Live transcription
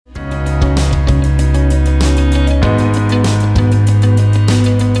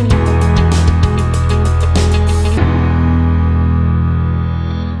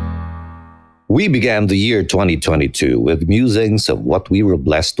We began the year 2022 with musings of what we were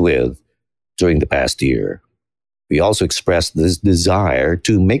blessed with during the past year. We also expressed this desire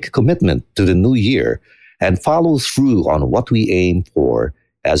to make a commitment to the new year and follow through on what we aim for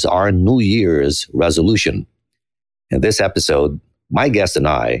as our New Year's resolution. In this episode, my guest and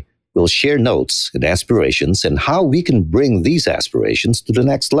I will share notes and aspirations and how we can bring these aspirations to the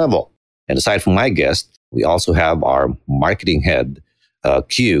next level. And aside from my guest, we also have our marketing head,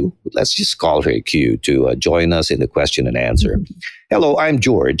 Q. Let's just call her Q to join us in the question and answer. Hello, I'm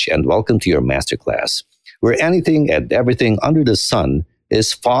George, and welcome to your masterclass, where anything and everything under the sun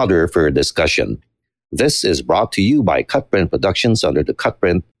is fodder for discussion. This is brought to you by Cutprint Productions under the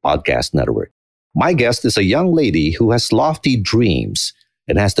Cutprint Podcast Network. My guest is a young lady who has lofty dreams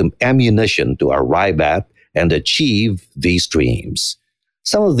and has the ammunition to arrive at and achieve these dreams.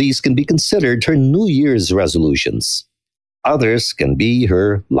 Some of these can be considered her New Year's resolutions. Others can be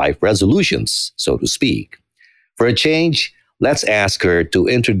her life resolutions, so to speak. For a change, let's ask her to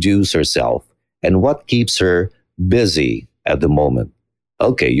introduce herself and what keeps her busy at the moment.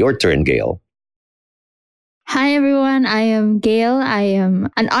 Okay, your turn, Gail. Hi, everyone. I am Gail. I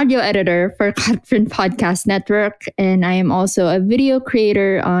am an audio editor for Cutprint Podcast Network, and I am also a video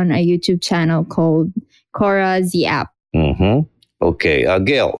creator on a YouTube channel called Cora the App. Okay,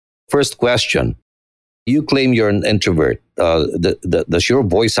 Gail, first question. You claim you're an introvert. Does your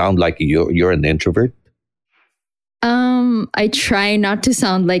voice sound like you're an introvert? I try not to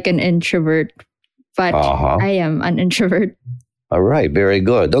sound like an introvert, but I am an introvert. All right, very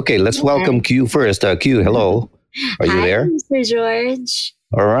good. Okay, let's welcome Q first. Q, hello. Are you there? Mr. George.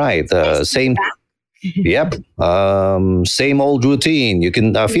 All right, same. Yep, same old routine. You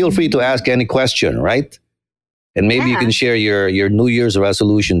can feel free to ask any question, right? And maybe you can share your New Year's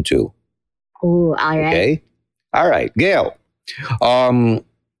resolution too. Oh, all right. Okay. All right, Gail.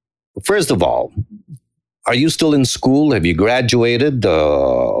 First of all, are you still in school? Have you graduated?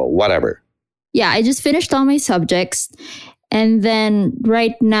 Whatever. Yeah, I just finished all my subjects. And then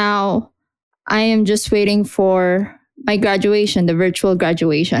right now, I am just waiting for my graduation, the virtual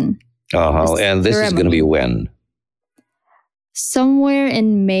graduation. And this is going to be when? Somewhere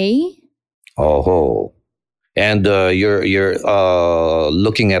in May. Oh. And you're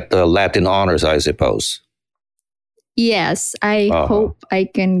looking at the Latin honors, I suppose. Yes, I hope I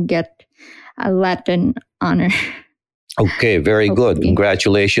can get a Latin honor. Okay, very good.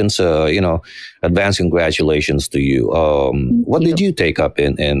 Congratulations. Advance congratulations to you. What did you take up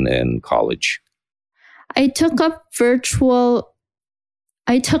in college? I took up visual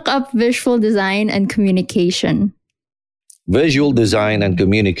design and communication. Visual design and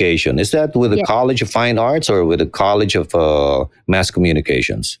communication. Is that with the College of Fine Arts or with the College of Mass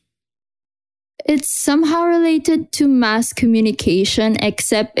Communications? It's somehow related to mass communication,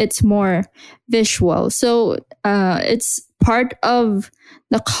 except it's more visual. So it's part of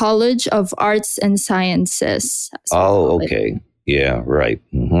the College of Arts and Sciences. Okay. Yeah, right.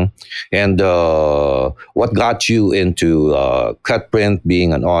 And what got you into Cutprint,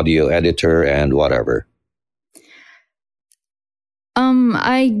 being an audio editor and whatever?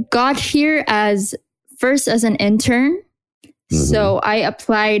 I got here first as an intern. So I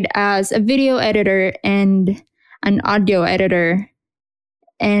applied as a video editor and an audio editor.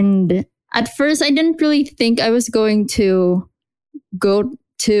 And at first, I didn't really think I was going to go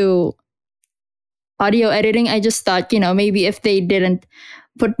to audio editing. I just thought, maybe if they didn't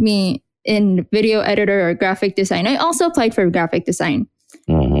put me in video editor or graphic design. I also applied for graphic design.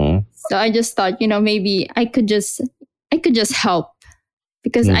 So I just thought, maybe I could just help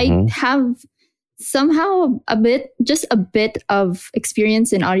because I have somehow a bit of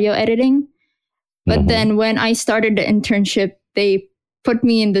experience in audio editing. But then when I started the internship, they put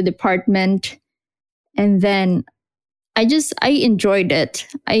me in the department, and then I enjoyed it.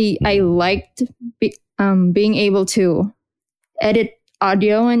 I liked being able to edit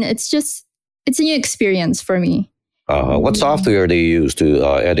audio, and it's a new experience for me. What software do you use to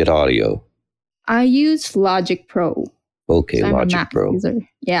edit audio? I use Logic Pro. Okay, So Logic Pro. User.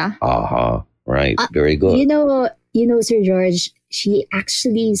 Yeah. Right. Very good. Sir George, she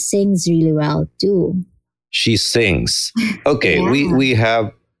actually sings really well too. She sings. Okay, we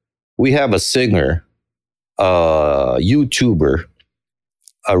have a singer, YouTuber,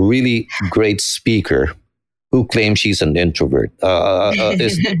 a really great speaker who claims she's an introvert.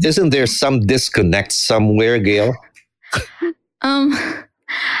 Isn't there some disconnect somewhere, Gail?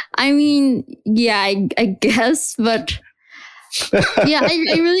 I mean, yeah, I guess, but yeah, I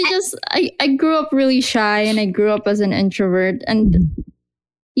really I grew up really shy and I grew up as an introvert, and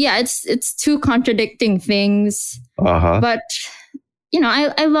yeah, it's two contradicting things. Uh-huh. But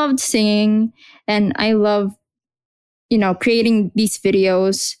I loved singing and I love, creating these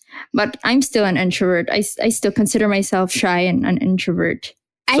videos, but I'm still an introvert. I still consider myself shy and an introvert.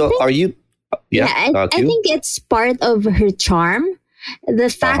 I So think are you? yeah, Yeah, I Q. think it's part of her charm. The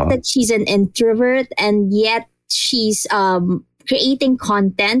fact Uh-huh. that she's an introvert and yet she's creating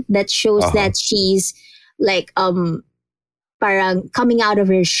content that shows Uh-huh. that she's like parang coming out of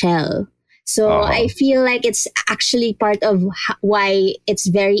her shell. So I Uh-huh. feel like it's actually part of why it's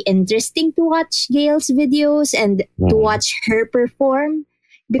very interesting to watch Gail's videos and to Mhm. watch her perform,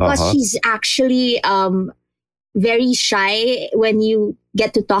 because Uh-huh. she's actually very shy when you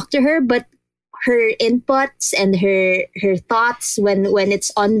get to talk to her, but her inputs and her thoughts when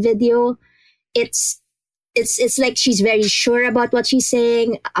it's on video, it's it's like she's very sure about what she's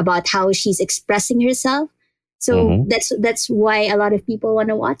saying, about how she's expressing herself. So Mhm. that's why a lot of people want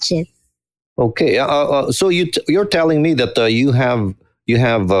to watch it. Okay. So you're telling me that you have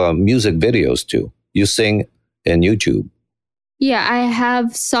music videos too. You sing in YouTube. Yeah, I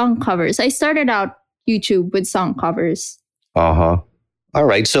have song covers. I started out YouTube with song covers. Uh huh. All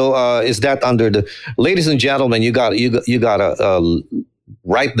right. So is that under the ladies and gentlemen? You got to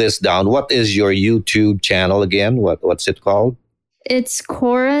write this down. What is your YouTube channel again? What's it called? It's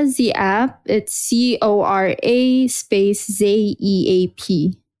Cora the app. It's Cora space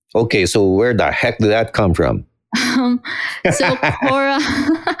ZEAP. Okay. So where the heck did that come from? Um, so Cora,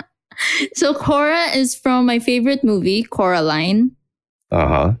 so Cora is from my favorite movie, Coraline, Uh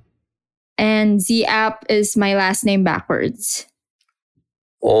huh. and the app is my last name backwards.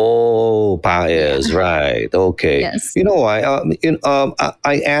 Oh, Yeah. Paez, right. Okay. Yes.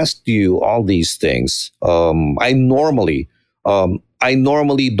 I asked you all these things. I normally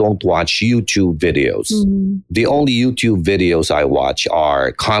don't watch YouTube videos. Mhm. The only YouTube videos I watch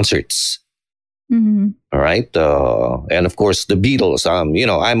are concerts. Hmm. All right, and of course the Beatles.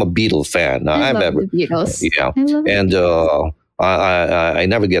 I'm a Beatle fan. I I've love ever, the Beatles. yeah, I love the and Beatles. I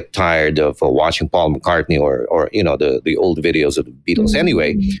never get tired of watching Paul McCartney or the old videos of the Beatles.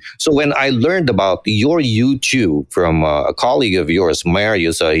 Anyway, Mhm. so when I learned about your YouTube from a colleague of yours,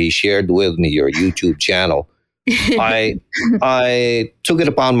 Marius, he shared with me your YouTube channel. I I took it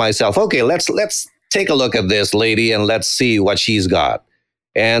upon myself. Okay, let's take a look at this lady and let's see what she's got.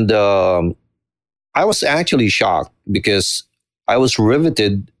 And I was actually shocked because I was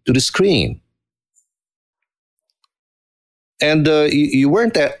riveted to the screen. And you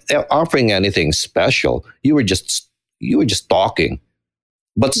weren't offering anything special. You were just talking.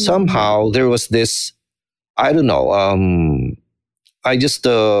 But Mhm. somehow there was this, I don't know. I just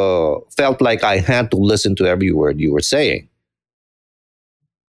felt like I had to listen to every word you were saying.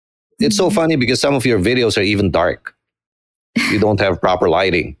 It's so Mhm. funny because some of your videos are even dark. You don't have proper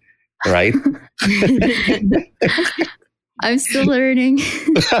lighting, right? I'm still learning.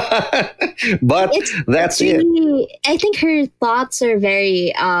 But It's that's it. really, I think her thoughts are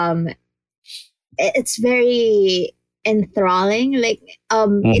very it's very enthralling. Like it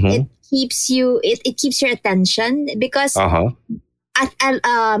Mm-hmm. keeps you, it keeps your attention, because Uh huh.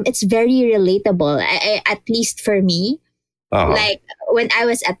 it's very relatable. At least for me, Uh huh. like when I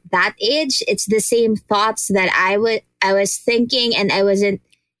was at that age, it's the same thoughts that I was thinking, and I wasn't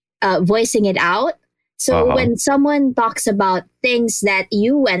voicing it out. Uh So huh. when someone talks about things that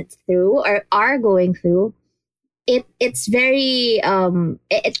you went through or are going through, it's very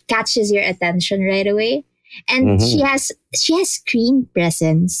it catches your attention right away. And Mm-hmm. she has screen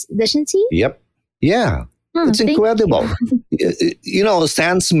presence, doesn't she? Yep. Yeah. Oh, It's thank you. incredible.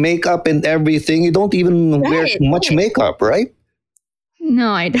 Sans makeup and everything. You don't even wear Right, much right. makeup, right? No,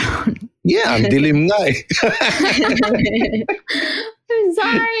 I don't. Yeah, ang dilim nga eh. I'm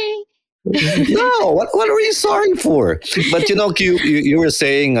sorry. No, what are you sorry for? But Q, you were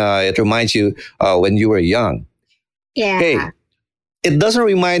saying it reminds you when you were young. Yeah. Hey, it doesn't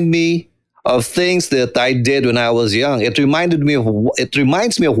remind me of things that I did when I was young. It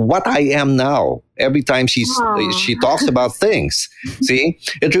reminds me of what I am now. Every time she Aw. talks about things, see,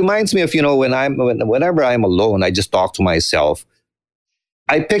 it reminds me of whenever I'm alone, I just talk to myself.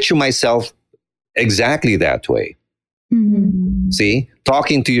 I picture myself exactly that way. Mhm. See,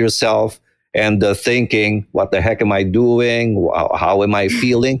 talking to yourself and thinking, what the heck am I doing? How am I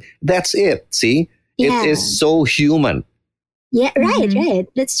feeling? That's it. See, it Yeah. is so human. Yeah, right, Mhm. right.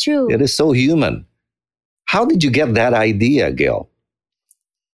 That's true. It is so human. How did you get that idea, Gail?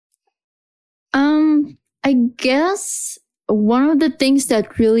 I guess one of the things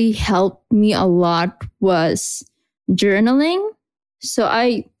that really helped me a lot was journaling. So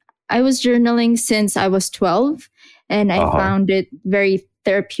I was journaling since I was 12, and I Uh huh. found it very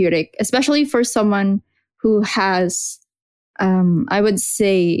therapeutic, especially for someone who has I would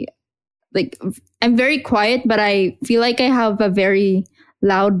say, like, I'm very quiet, but I feel like I have a very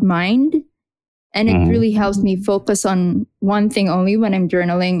loud mind. And it Mhm. really helps me focus on one thing only when I'm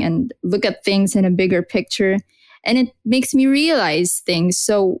journaling and look at things in a bigger picture. And it makes me realize things.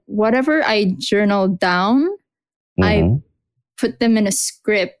 So whatever I journal down, I Mhm. put them in a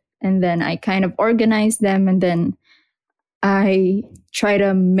script, and then I kind of organize them, and then I try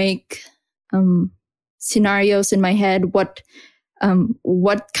to make scenarios in my head. What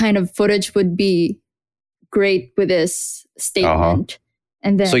kind of footage would be great with this Uh-huh. statement?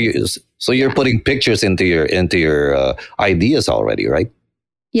 And So then you're yeah. putting pictures into your ideas already, right?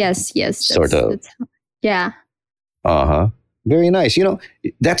 Yes, Sort of. that's yeah. Uh-huh. Very nice.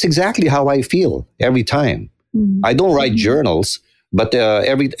 That's exactly how I feel every time. Mhm. I don't write Mhm. journals, but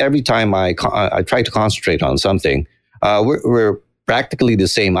every time I try to concentrate on something, we're practically the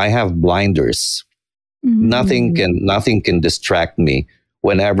same. I have blinders. Nothing Mhm. can distract me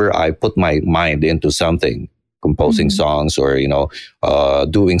whenever I put my mind into something, composing Mhm. songs or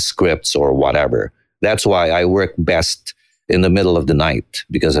doing scripts or whatever. That's why I work best in the middle of the night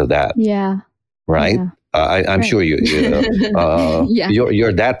because of that, Yeah. right? Yeah. I'm Right. sure Yeah.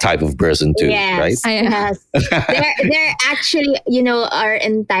 you're that type of person too, right? Yes, I yes. They're actually, our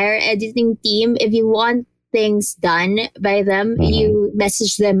entire editing team. If you want things done by them, Mhm. you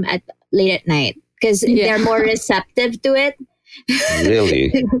message them at late at night because yeah. they're more receptive to it.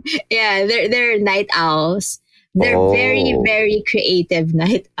 Really? Yeah, they're night owls. They're very, Oh, very creative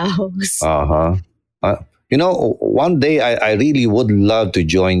night owls. uh-huh. Uh, one day I really would love to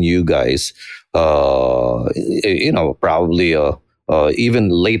join you guys. Probably even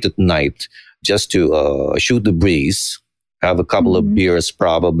late at night, just to shoot the breeze, have a couple of Mhm. beers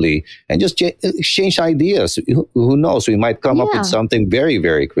probably, and just exchange ideas. Who knows? We might come up with Yeah. something very,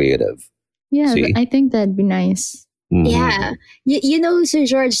 very creative. Yeah, See? I think that'd be nice. Mhm. Yeah. Sir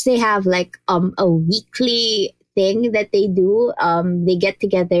George, they have like a weekly thing that they do. They get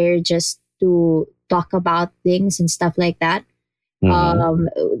together just to talk about things and stuff like that. Mhm.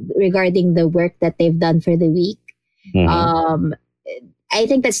 Regarding the work that they've done for the week. Mhm. Um, I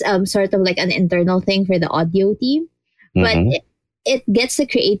think that's sort of like an internal thing for the audio team, but Mhm. it gets the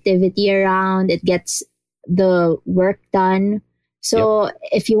creativity around, it gets the work done. Yep. So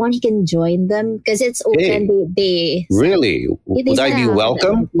if you want, you can join them because it's Hey, open. They really? they Would I set be up Yeah.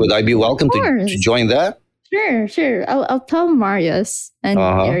 welcome? Would I be Of welcome to course. join that? Sure. I'll tell Marius and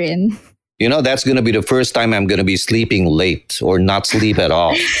Uh-huh. Erin. That's going to be the first time I'm going to be sleeping late or not sleep at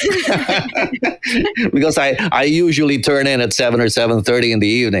all. Because I usually turn in at 7 or 7:30 in the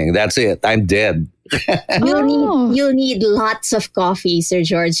evening. That's it. I'm dead. Oh. You'll need lots of coffee, Sir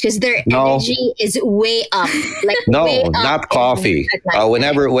George, because their No, energy is way up, like way no, up not coffee. at night.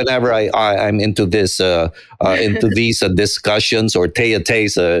 Whenever I'm into this into these discussions or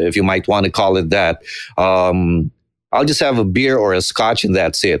tete-a-tetes, if you might want to call it that, I'll just have a beer or a scotch and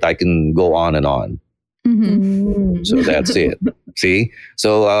that's it. I can go on and on. Mhm. So that's it. See?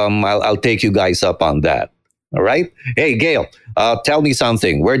 So I'll take you guys up on that. All right. Hey, Gail, tell me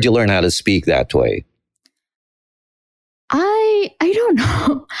something. Where'd you learn how to speak that way? I don't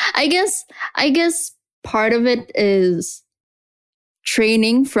know. I guess part of it is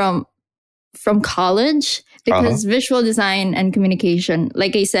training from college, Uh-huh. because visual design and communication,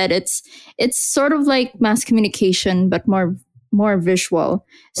 like I said, it's sort of like mass communication but more visual.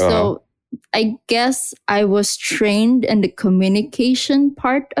 Uh-huh. So I guess I was trained in the communication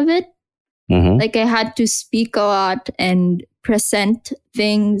part of it. Mm-hmm. Like I had to speak a lot and present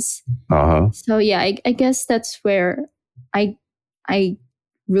things. Uh-huh. So yeah, I guess that's where I I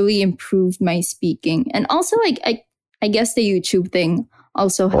really improved my speaking. And also like I guess the YouTube thing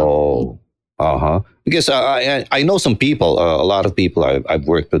also helped me. Oh, uh-huh. Because I know some people, a lot of people I've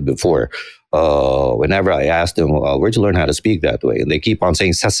worked with before. Whenever I ask them, where'd you learn how to speak that way? And they keep on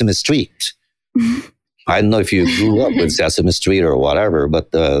saying Sesame Street. I don't know if you grew up with Sesame Street or whatever,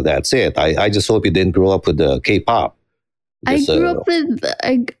 but that's it. I just hope you didn't grow up with K-pop. I Because, grew up with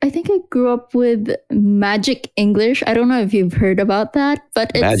I think I grew up with Magic English. I don't know if you've heard about that,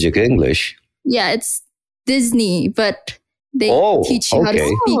 but it's Magic English. yeah, it's Disney, but they Oh, teach you how to okay.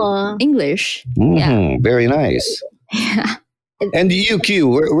 speak Oh. English. Mhm. Yeah. Very nice. Yeah. And you, Q,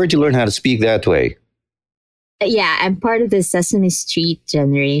 where'd you learn how to speak that way? Yeah, I'm part of the Sesame Street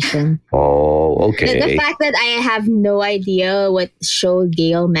generation. Oh, The okay. fact that I have no idea what show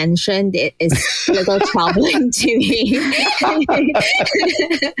Gail mentioned is a little troubling to me.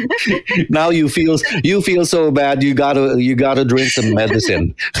 Now you feel so bad. You gotta drink some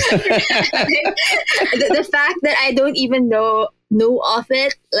medicine. The fact that I don't even know of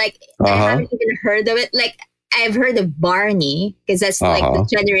it, like I Uh-huh. haven't even heard of it, like I've heard of Barney because that's like the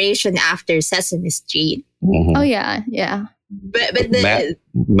generation after Sesame Street. Mhm. Oh yeah, yeah. But the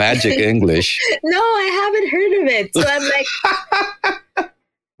Magic English. no, I haven't heard of it. So I'm like,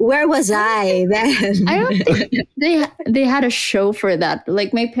 where was I then? I don't think they had a show for that.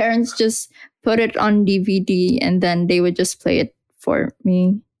 Like my parents just put it on DVD and then they would just play it for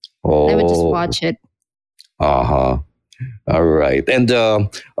me. I would just watch it. Uh-huh. All right. And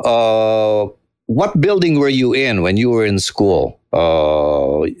what building were you in when you were in school?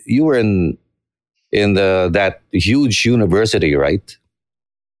 You were in that huge university, right?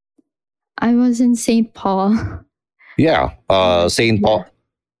 I was in St. Paul. Yeah. St. Paul.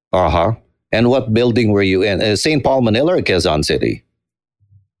 Uh-huh. And what building were you in? St. Paul, Manila or Quezon City?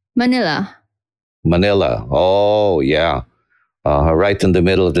 Manila. Manila. Oh, yeah. Right in the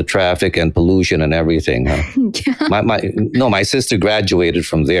middle of the traffic and pollution and everything. Huh? Yeah. My sister graduated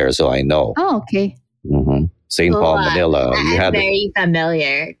from there, so I know. Oh, okay. Mm-hmm. St. Paul, Manila. I'm very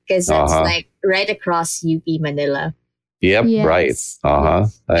familiar because it's like right across UP Manila. Yep, Yes. right.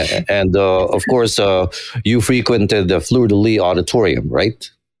 Yes. And of course, you frequented the Fleur de Lis Auditorium, right?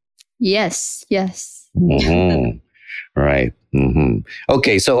 Yes, yes. Mm-hmm. Right. Mm-hmm.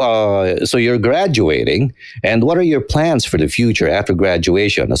 Okay, so you're graduating, and what are your plans for the future after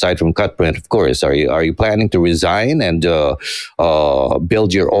graduation? Aside from Cutprint, of course, are you planning to resign and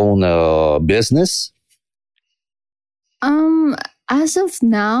build your own business? As of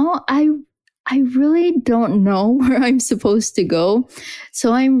now, I really don't know where I'm supposed to go.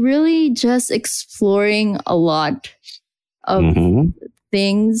 So I'm really just exploring a lot of Mm-hmm.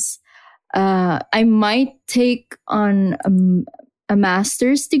 things. I might take on a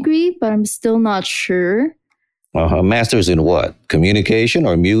master's degree, but I'm still not sure. Masters in what? Communication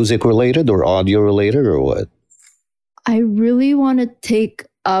or music related or audio related or what? I really want to take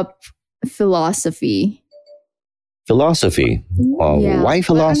up philosophy. Philosophy. Yeah, Why but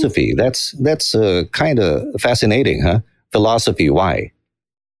philosophy? That's kind of fascinating, huh? Philosophy. Why?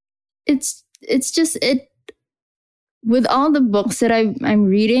 it's just it with all the books that I'm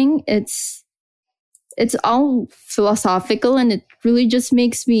reading. It's all philosophical, and it really just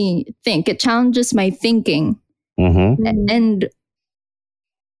makes me think. It challenges my thinking, Mm-hmm. and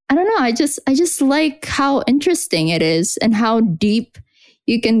I don't know. I just like how interesting it is and how deep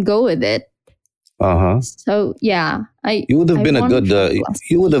you can go with it. Uh-huh. So yeah, You would have I been a want good. philosophy.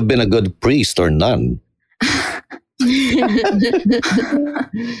 You would have been a good priest or nun.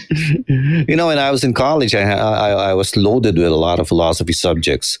 When I was in college, I was loaded with a lot of philosophy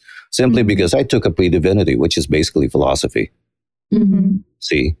subjects simply Mhm. because I took a pre-divinity, which is basically philosophy. Mhm.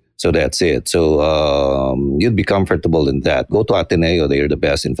 See, so that's it. So you'd be comfortable in that. Go to Ateneo; they're the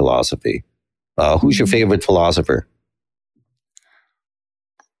best in philosophy. Who's your Mhm. favorite philosopher?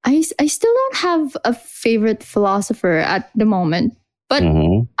 I still don't have a favorite philosopher at the moment, but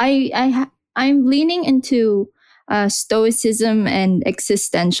Mm-hmm. I'm leaning into stoicism and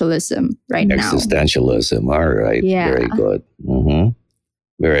existentialism right now. Existentialism. All right. Yeah. Very good. Mm-hmm.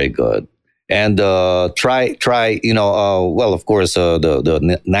 Very good. And try. Well, of course,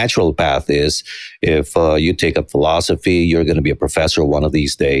 the natural path is if you take up philosophy, you're going to be a professor one of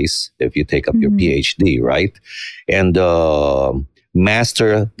these days. If you take up your Mhm. PhD, right, and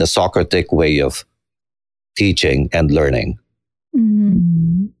master the Socratic way of teaching and learning,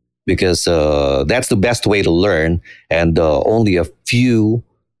 Mhm. because that's the best way to learn, and only a few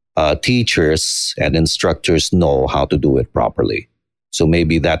teachers and instructors know how to do it properly. So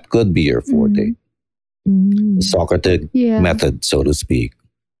maybe that could be your forte, the Socratic Yeah. method, so to speak.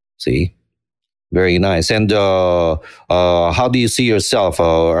 See, very nice. And how do you see yourself?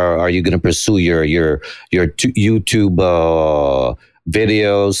 Are you going to pursue your YouTube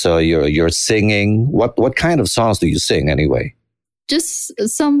videos? Your singing. What kind of songs do you sing anyway? Just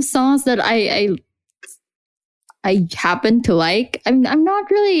some songs that I happen to like. I'm not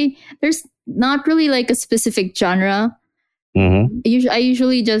really there's not really like a specific genre. Mm-hmm. I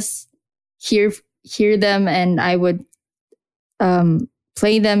usually just hear them, and I would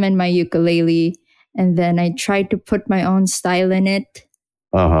play them in my ukulele, and then I try to put my own style in it.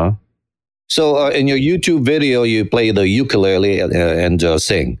 Uh-huh. So in your YouTube video, you play the ukulele and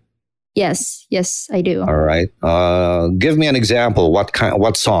sing. Yes, I do. All right. Give me an example.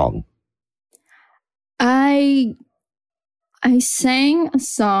 What song? I sang a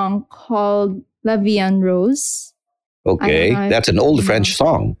song called La Vie en Rose. Okay, know if that's an old you French know.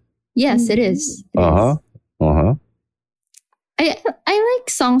 song. Yes, it is. It is. Uh-huh. Uh-huh. I like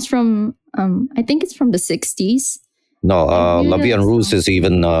songs from I think it's from the 60s. No, I really La Vie en like Rose songs. is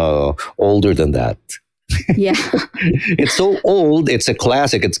even older than that. Yeah. It's so old. It's a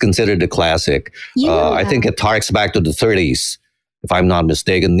classic. It's considered a classic. I think it harks back to the 30s, if I'm not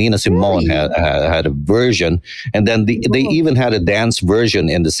mistaken. Nina Simone Really? had a version, and then they even had a dance version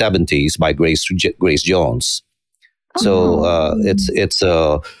in the 70s by Grace Jones. So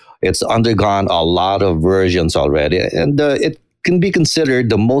Oh. it's undergone a lot of versions already, and it can be considered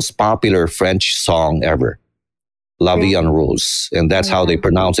the most popular French song ever, "La Vie en Rose," and that's how they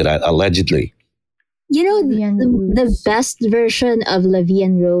pronounce it allegedly. You know, La Vie en the Rose. best version of La Vie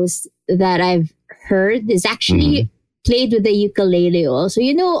en Rose that I've heard is actually played with the ukulele also.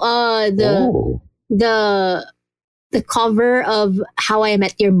 You know, Oh, the the cover of How I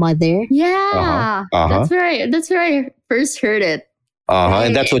Met Your Mother. Yeah. Uh-huh. That's where I first heard it.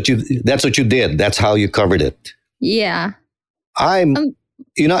 and that's what you did. That's how you covered it. Yeah. Um,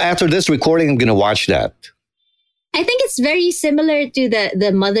 After this recording, I'm gonna watch that. I think it's very similar to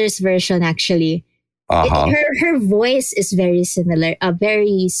the mother's version actually. Uh-huh. Her voice is very similar,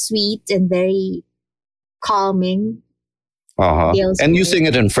 very sweet and very calming. Uh-huh. Gail's And you voice. sing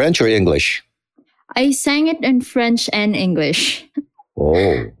it in French or English? I sang it in French and English.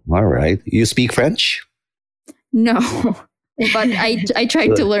 Oh, all right. You speak French? No. But I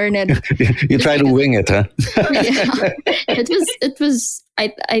tried to learn it. You try to wing it, huh? Yeah. It was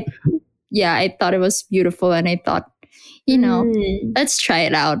I thought it was beautiful and I thought, Mm. let's try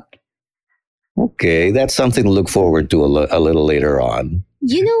it out. Okay, that's something to look forward to a little later on.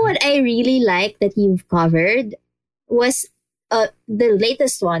 You know what I really like that you've covered was the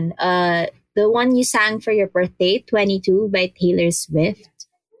latest one, the one you sang for your birthday, 22 by Taylor Swift.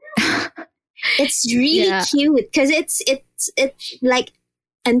 It's really Yeah. cute because it's like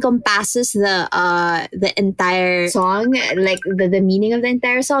encompasses the entire song, like the meaning of the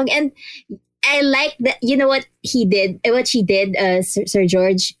entire song. And I like that. You know what she did, Sir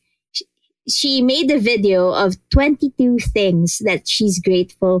George. She made a video of 22 things that she's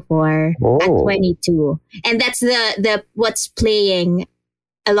grateful for at Oh. 22, and that's the what's playing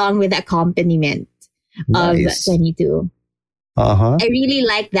along with the accompaniment Nice. of 22. Uh-huh. I really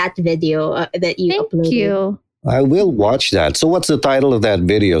like that video that you Thank uploaded. you. I will watch that. So what's the title of that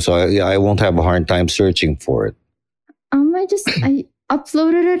video? So I won't have a hard time searching for it. I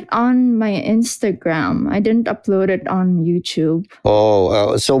uploaded it on my Instagram. I didn't upload it on YouTube.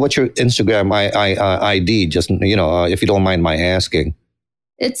 Oh, so what's your Instagram ID? Just, if you don't mind my asking.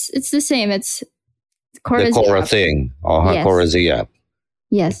 It's the same. It's Cora The Cora Ziap. thing. Yes. Cora Ziap.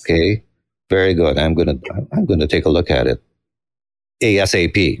 Yes. Okay. Very good. I'm gonna take a look at it.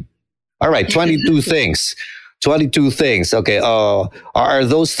 ASAP. All right, 22 things. 22 things. Okay. Are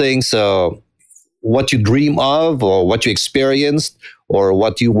those things what you dream of, or what you experienced, or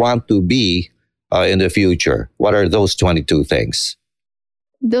what you want to be in the future? What are those 22 things?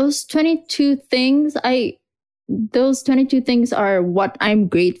 Those 22 things are what I'm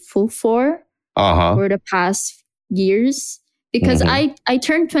grateful for Uh-huh. the past years, because Mhm. I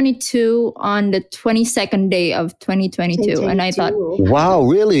turned 22 on the 22nd day of 2022 and I thought, Wow,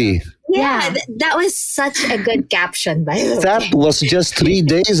 really? Yeah, Yeah. that was such a good caption, by the way. That was just 3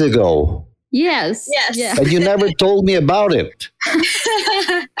 days ago. yes. Yes. Yeah. And you never told me about it.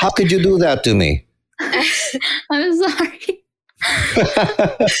 How could you do that to me? I'm sorry.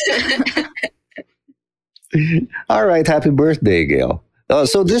 All right, happy birthday, Gail.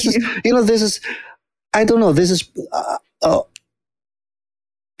 So this is, I don't know, this is,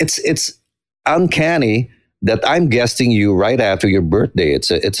 it's uncanny that I'm guesting you right after your birthday. It's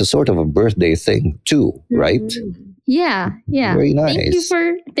a sort of a birthday thing too, right? Mhm. Yeah. Yeah. Very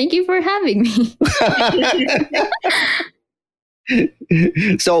Thank you for having me.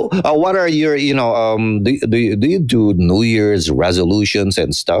 So, what are your, do you do New Year's resolutions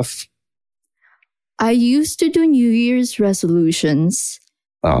and stuff? I used to do New Year's resolutions.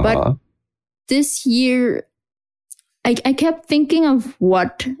 Uh-huh. This year I kept thinking of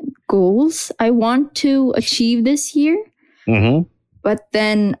what goals I want to achieve this year, Mm-hmm. but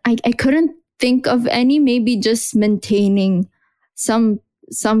then I couldn't think of any. Maybe just maintaining some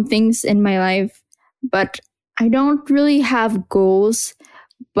things in my life, but I don't really have goals.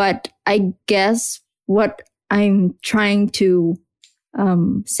 But I guess what I'm trying to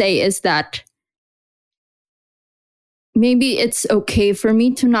say is that maybe it's okay for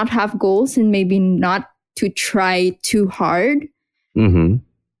me to not have goals and maybe not to try too hard Mm-hmm.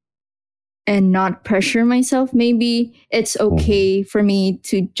 and not pressure myself. Maybe it's okay for me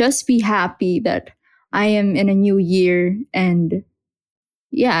to just be happy that I am in a new year, and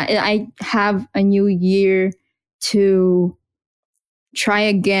yeah, I have a new year to try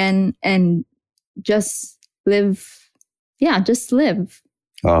again and just live. Yeah, just live.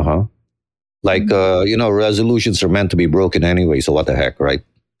 Uh-huh. Like, resolutions are meant to be broken anyway. So what the heck, right?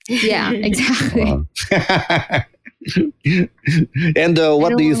 Yeah, exactly. And I what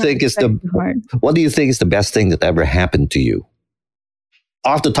don't do you wanna think is try the too hard. what do you think is the best thing that ever happened to you?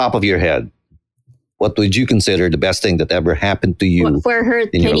 Off the top of your head, what would you consider the best thing that ever happened to you For her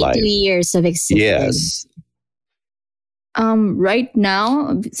in your 22 life? years of existence. Yes. Right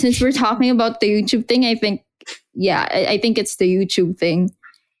now, since we're talking about the YouTube thing, I think, yeah, I think it's the YouTube thing.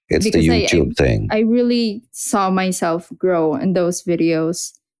 It's the Because YouTube thing. I really saw myself grow in those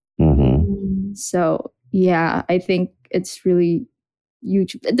videos. Mhm. So yeah, I think it's really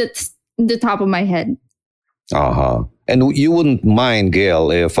YouTube. That's the top of my head. Uh-huh. And you wouldn't mind, Gail,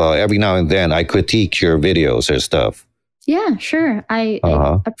 if every now and then I critique your videos or stuff. Yeah, sure. I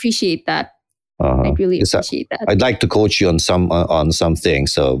Uh-huh. appreciate that. Uh-huh. I really Is that- appreciate that. I'd like to coach you on some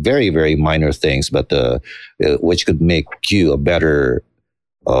things, so very very minor things, but which could make you a better,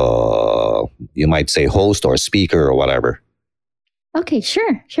 you might say, host or speaker or whatever. Okay,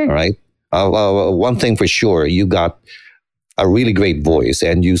 sure. All right. One thing for sure, you got a really great voice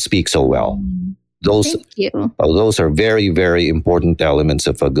and you speak so well. Those Thank you. those are very very important elements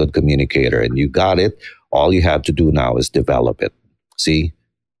of a good communicator, and you got it. All you have to do now is develop it. See,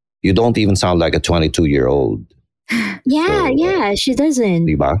 you don't even sound like a 22-year-old. Yeah, So, yeah, she doesn't.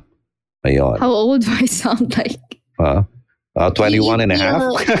 Diba? Ayun. How old do I sound like? 21 and a half.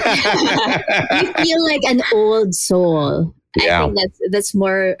 You feel like an old soul. Yeah. I think that's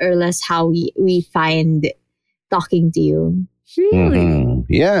more or less how we find talking to you. Really? Mhm.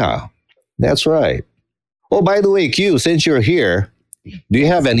 Yeah, that's right. Oh, by the way, Q, since you're here, do you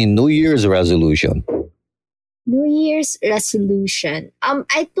have any New Year's resolution? New Year's resolution.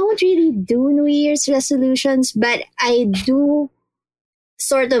 I don't really do New Year's resolutions, but I do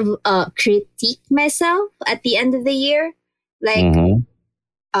sort of critique myself at the end of the year. Like Mhm.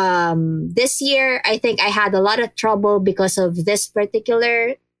 this year, I think I had a lot of trouble because of this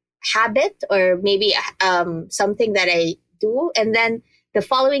particular habit, or maybe something that I do, and then the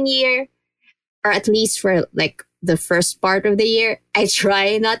following year, or at least for like the first part of the year, I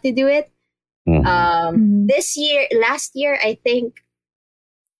try not to do it. Mhm. This year, last year, I think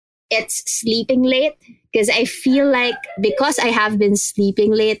it's sleeping late, because I feel like because I have been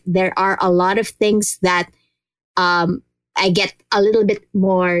sleeping late, there are a lot of things that I get a little bit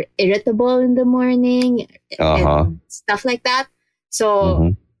more irritable in the morning Uh-huh. and stuff like that. So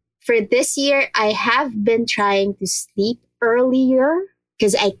Mhm. for this year, I have been trying to sleep earlier,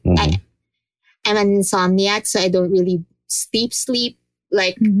 because I Mhm. am an insomniac, so I don't really sleep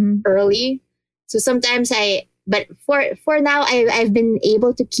like Mhm. early. So sometimes but for now, I've been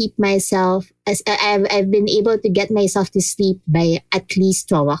able to keep myself, as I've been able to get myself to sleep by at least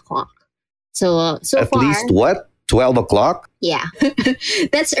 12 o'clock. So At far, least what? 12 o'clock? yeah,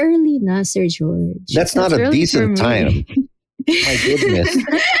 that's early, na, Sir George. That's not That's a early decent for me. time. My goodness.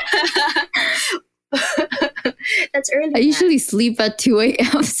 That's early. I usually sleep at 2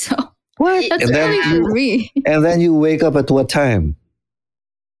 a.m. So What? that's And then, early for me. and then you wake up at what time?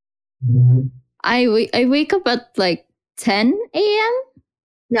 I wake up at like 10 a.m.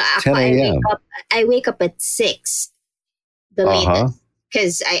 No, 10 a.m. I wake up at 6, the Uh-huh. latest,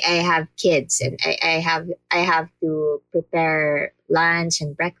 because I have kids, and I have to prepare lunch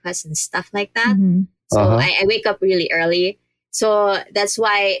and breakfast and stuff like that. Mhm. So Uh-huh. I wake up really early. So that's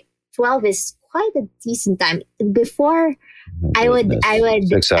why 12 is quite a decent time. Before, I would Goodness.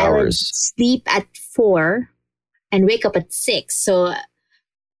 6 I would hours. sleep at 4 and wake up at 6. So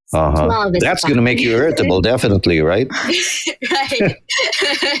Uh-huh. 12 is That's going to make you fine. irritable, definitely, right? Right.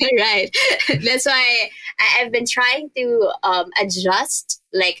 Right. That's why I've been trying to adjust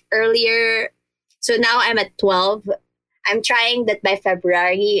like earlier. So now I'm at 12. I'm trying that by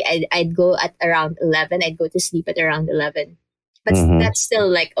February, I'd go at around 11. I'd go to sleep at around 11. But Mhm. that's still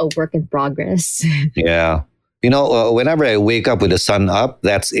like a work in progress. Yeah. Whenever I wake up with the sun up,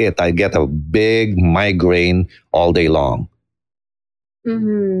 that's it. I get a big migraine all day long.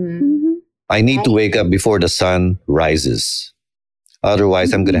 Mm-hmm. Mhm. I need to wake up before the sun rises.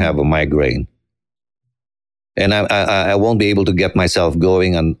 Otherwise, I'm going to have a migraine. And I won't be able to get myself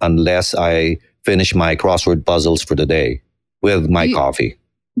going unless I finish my crossword puzzles for the day with my You- coffee.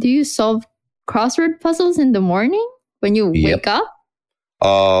 Do you solve crossword puzzles in the morning when you Yep. wake up?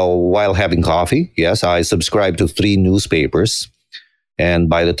 While having coffee, yes, I subscribe to 3 newspapers. And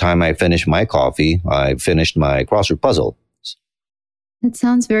by the time I finish my coffee, I finished my crossword puzzle. That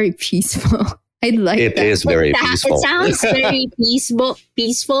sounds very peaceful. I'd like It that. is very It peaceful. sounds very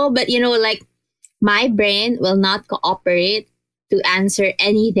peaceful, but like my brain will not cooperate to answer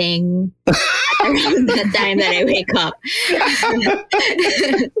anything around the time that I wake up.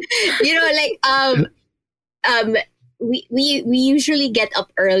 We usually get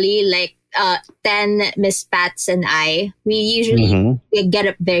up early, like 10, Miss Pats and I. We usually get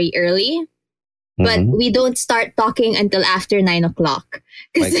up very early. But we don't start talking until after 9 o'clock,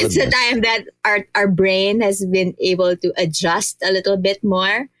 because it's the time that our brain has been able to adjust a little bit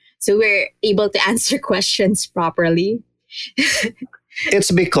more. So we're able to answer questions properly. It's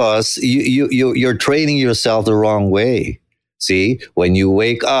because you're training yourself the wrong way. See, when you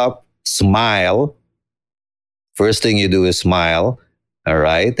wake up, smile. First thing you do is smile, all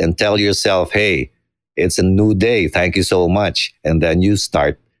right? And tell yourself, hey, it's a new day. Thank you so much. And then you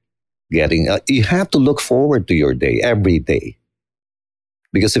start getting, you have to look forward to your day every day.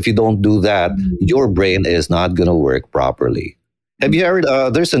 Because if you don't do that, your brain is not going to work properly. Have you heard,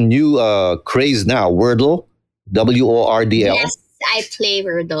 there's a new craze now, Wordle, Wordl. Yes, I play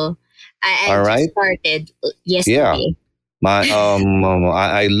Wordle. I All right. just started yesterday. Yeah.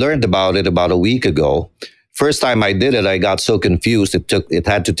 I learned about it about a week ago. First time I did it, I got so confused. It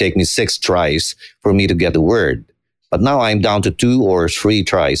had to take me 6 tries for me to get the word. But now I'm down to 2 or 3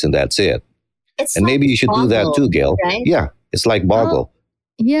 tries, and that's it. It's And like maybe you should do that Boggle, too, Gail. right? Yeah, it's like Boggle.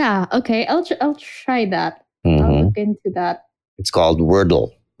 Yeah. Okay. I'll try that. I'll Mhm. look into that. It's called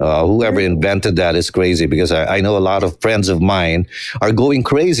Wordle. Whoever invented that is crazy, because I know a lot of friends of mine are going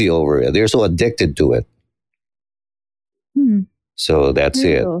crazy over it. They're so addicted to it. So that's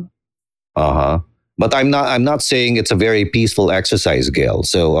Very it. cool. But I'm not saying it's a very peaceful exercise, Gail.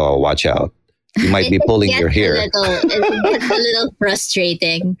 So watch out. You might be It pulling gets your hair. it gets a little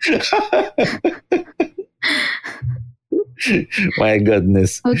frustrating. My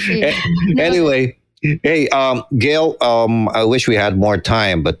goodness. Okay. Anyway, hey, Gail, I wish we had more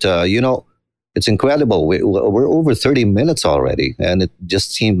time, but it's incredible. We're over 30 minutes already, and it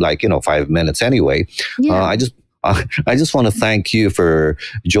just seemed like 5 minutes anyway. Yeah. I just want to thank you for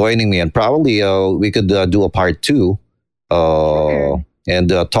joining me, and probably we could do a part 2, Sure. and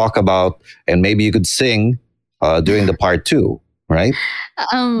talk about, and maybe you could sing during the part 2, right?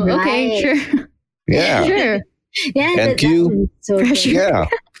 Okay. Right. Sure. Yeah. Sure. Yeah, And that Q? sounds so Pressure. good. Yeah,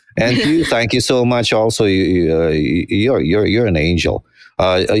 and you, thank you so much. Also, you're an angel.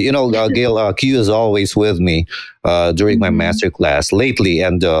 Gail, Q is always with me during my master class lately,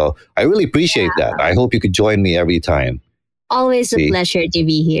 and I really appreciate that. I hope you could join me every time. Always See? a pleasure to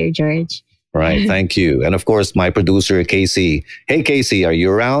be here, George. Right, thank you, and of course, my producer Casey. Hey, Casey, are you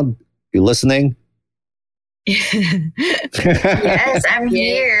around? You listening? Yes, I'm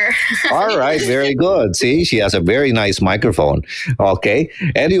here. All right, very good. See, she has a very nice microphone. Okay.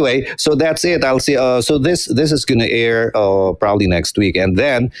 Anyway, so that's it. I'll see. So this is going to air probably next week, and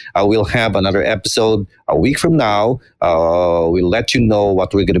then we'll have another episode a week from now. We'll let you know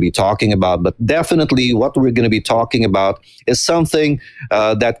what we're going to be talking about. But definitely, what we're going to be talking about is something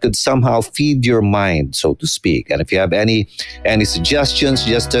that could somehow feed your mind, so to speak. And if you have any suggestions,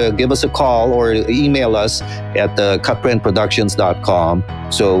 just give us a call or email us at cutprintproductions.com,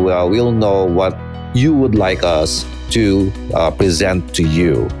 so we'll know what you would like us to present to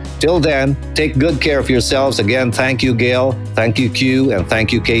you. Till then, take good care of yourselves. Again, thank you, Gail. Thank you, Q. And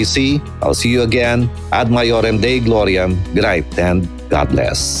thank you, KC. I'll see you again. Ad Maiorem Dei Gloriam. Good night and God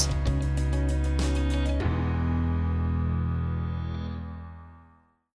bless.